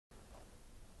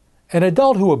An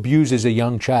adult who abuses a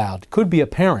young child could be a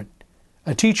parent,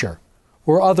 a teacher,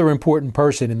 or other important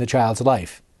person in the child's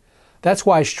life. That's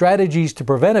why strategies to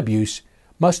prevent abuse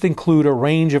must include a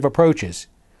range of approaches.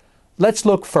 Let's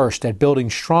look first at building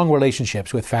strong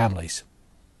relationships with families.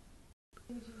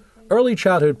 Early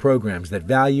childhood programs that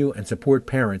value and support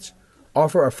parents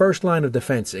offer a first line of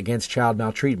defense against child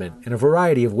maltreatment in a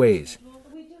variety of ways.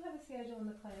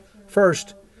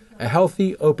 First, a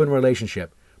healthy, open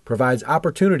relationship provides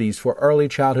opportunities for early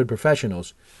childhood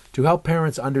professionals to help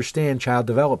parents understand child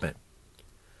development.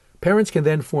 Parents can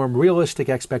then form realistic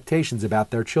expectations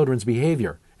about their children's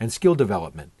behavior and skill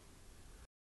development.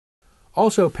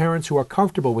 Also, parents who are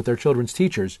comfortable with their children's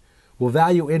teachers will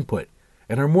value input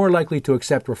and are more likely to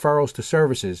accept referrals to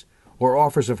services or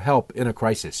offers of help in a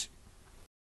crisis.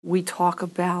 We talk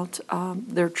about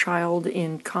their child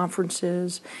in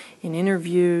conferences, in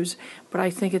interviews, but I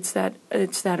think it's that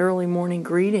early morning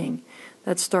greeting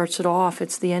that starts it off.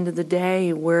 It's the end of the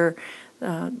day where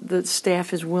the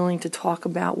staff is willing to talk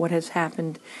about what has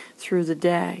happened through the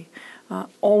day.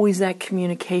 Always that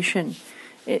communication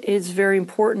is very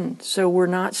important, so we're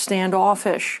not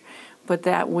standoffish, but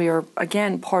that we are,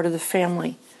 again, part of the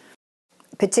family.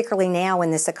 Particularly now in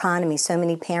this economy, so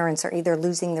many parents are either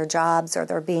losing their jobs or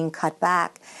they're being cut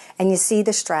back. And you see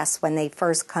the stress when they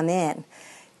first come in.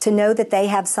 To know that they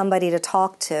have somebody to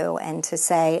talk to and to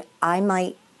say, I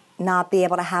might not be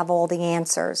able to have all the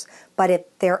answers, but if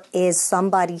there is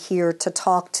somebody here to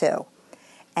talk to,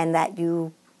 and that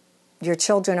your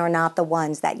children are not the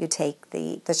ones that you take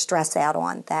the stress out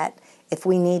on, that if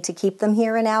we need to keep them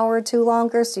here an hour or two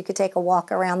longer so you could take a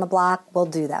walk around the block, we'll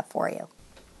do that for you.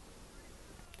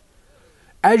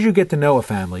 As you get to know a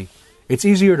family, it's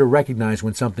easier to recognize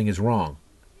when something is wrong.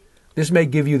 This may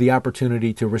give you the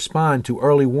opportunity to respond to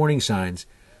early warning signs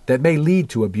that may lead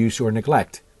to abuse or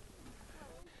neglect.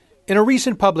 In a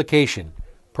recent publication,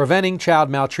 Preventing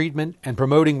Child Maltreatment and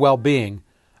Promoting Well-Being,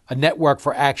 a Network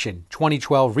for Action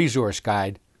 2012 Resource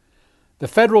Guide, the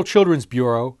Federal Children's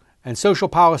Bureau and social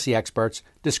policy experts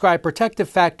describe protective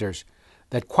factors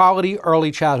that quality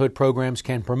early childhood programs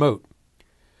can promote.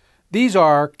 These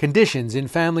are conditions in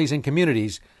families and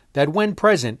communities that, when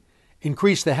present,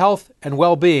 increase the health and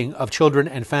well-being of children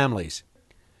and families.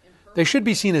 They should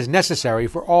be seen as necessary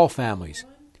for all families.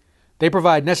 They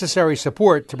provide necessary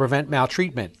support to prevent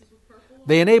maltreatment.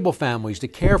 They enable families to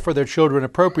care for their children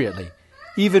appropriately,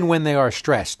 even when they are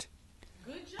stressed.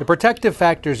 The protective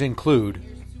factors include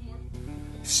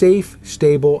safe,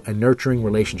 stable, and nurturing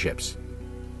relationships.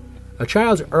 A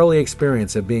child's early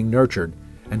experience of being nurtured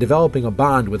and developing a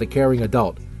bond with a caring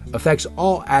adult affects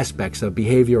all aspects of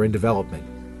behavior and development.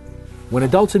 When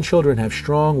adults and children have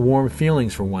strong, warm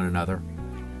feelings for one another,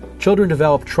 children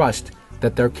develop trust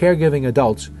that their caregiving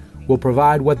adults will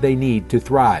provide what they need to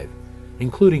thrive,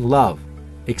 including love,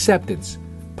 acceptance,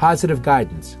 positive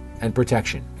guidance, and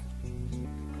protection.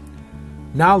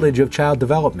 Knowledge of child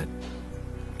development.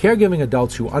 Caregiving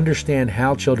adults who understand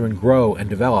how children grow and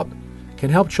develop can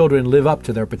help children live up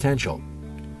to their potential.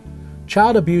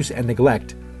 Child abuse and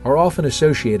neglect are often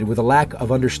associated with a lack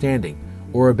of understanding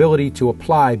or ability to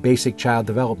apply basic child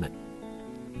development.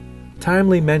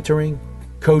 Timely mentoring,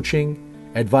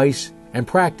 coaching, advice, and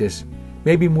practice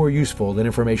may be more useful than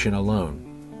information alone.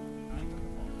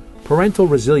 Parental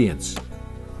resilience.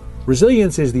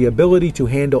 Resilience is the ability to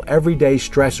handle everyday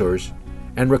stressors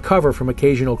and recover from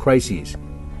occasional crises.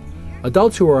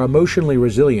 Adults who are emotionally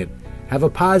resilient have a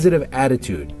positive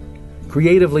attitude,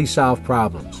 creatively solve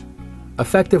problems,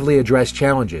 effectively address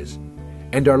challenges,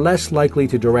 and are less likely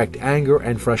to direct anger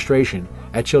and frustration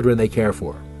at children they care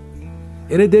for.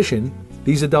 In addition,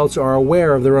 these adults are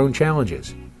aware of their own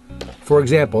challenges. For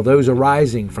example, those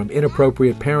arising from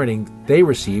inappropriate parenting they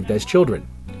received as children,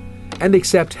 and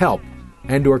accept help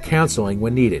and/or counseling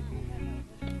when needed.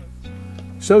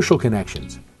 Social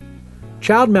connections.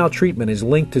 Child maltreatment is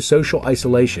linked to social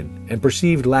isolation and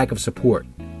perceived lack of support.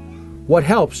 What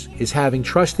helps is having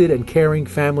trusted and caring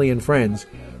family and friends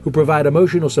who provide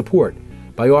emotional support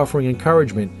by offering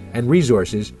encouragement and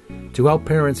resources to help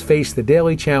parents face the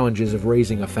daily challenges of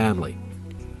raising a family.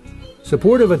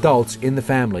 Supportive adults in the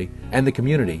family and the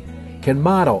community can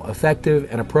model effective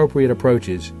and appropriate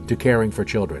approaches to caring for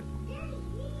children.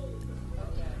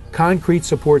 Concrete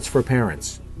supports for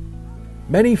parents.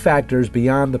 Many factors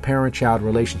beyond the parent-child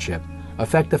relationship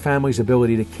affect the family's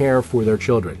ability to care for their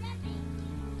children.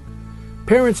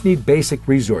 Parents need basic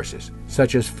resources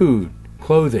such as food,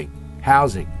 clothing,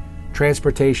 housing,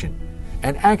 transportation,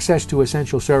 and access to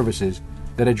essential services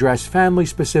that address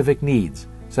family-specific needs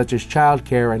such as child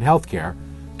care and health care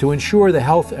to ensure the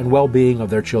health and well-being of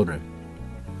their children.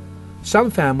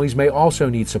 Some families may also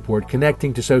need support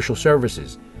connecting to social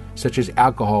services, such as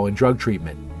alcohol and drug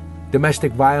treatment,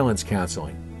 domestic violence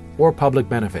counseling, or public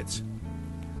benefits.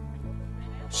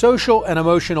 Social and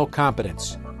emotional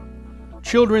competence.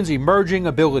 Children's emerging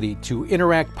ability to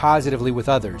interact positively with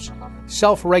others,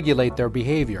 self-regulate their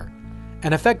behavior,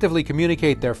 and effectively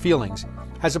communicate their feelings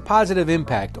has a positive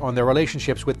impact on their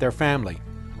relationships with their family,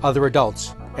 other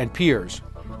adults, and peers.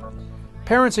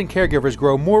 Parents and caregivers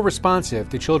grow more responsive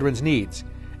to children's needs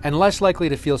and less likely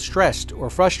to feel stressed or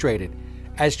frustrated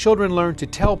as children learn to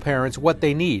tell parents what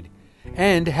they need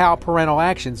and how parental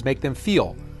actions make them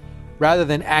feel, rather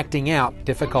than acting out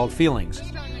difficult feelings.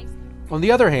 On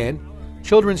the other hand,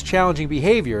 children's challenging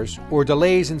behaviors or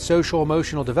delays in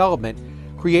social-emotional development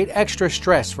create extra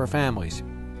stress for families.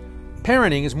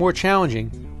 Parenting is more challenging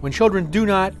when children do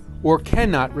not or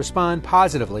cannot respond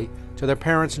positively to their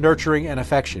parents' nurturing and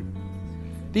affection.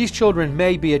 These children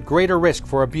may be at greater risk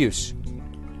for abuse.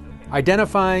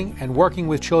 Identifying and working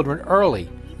with children early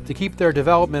to keep their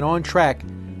development on track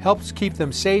helps keep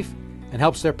them safe and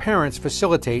helps their parents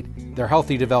facilitate their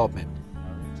healthy development.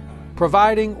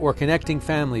 Providing or connecting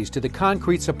families to the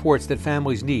concrete supports that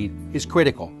families need is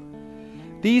critical.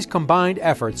 These combined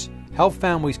efforts help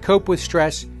families cope with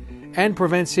stress and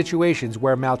prevent situations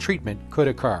where maltreatment could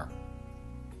occur.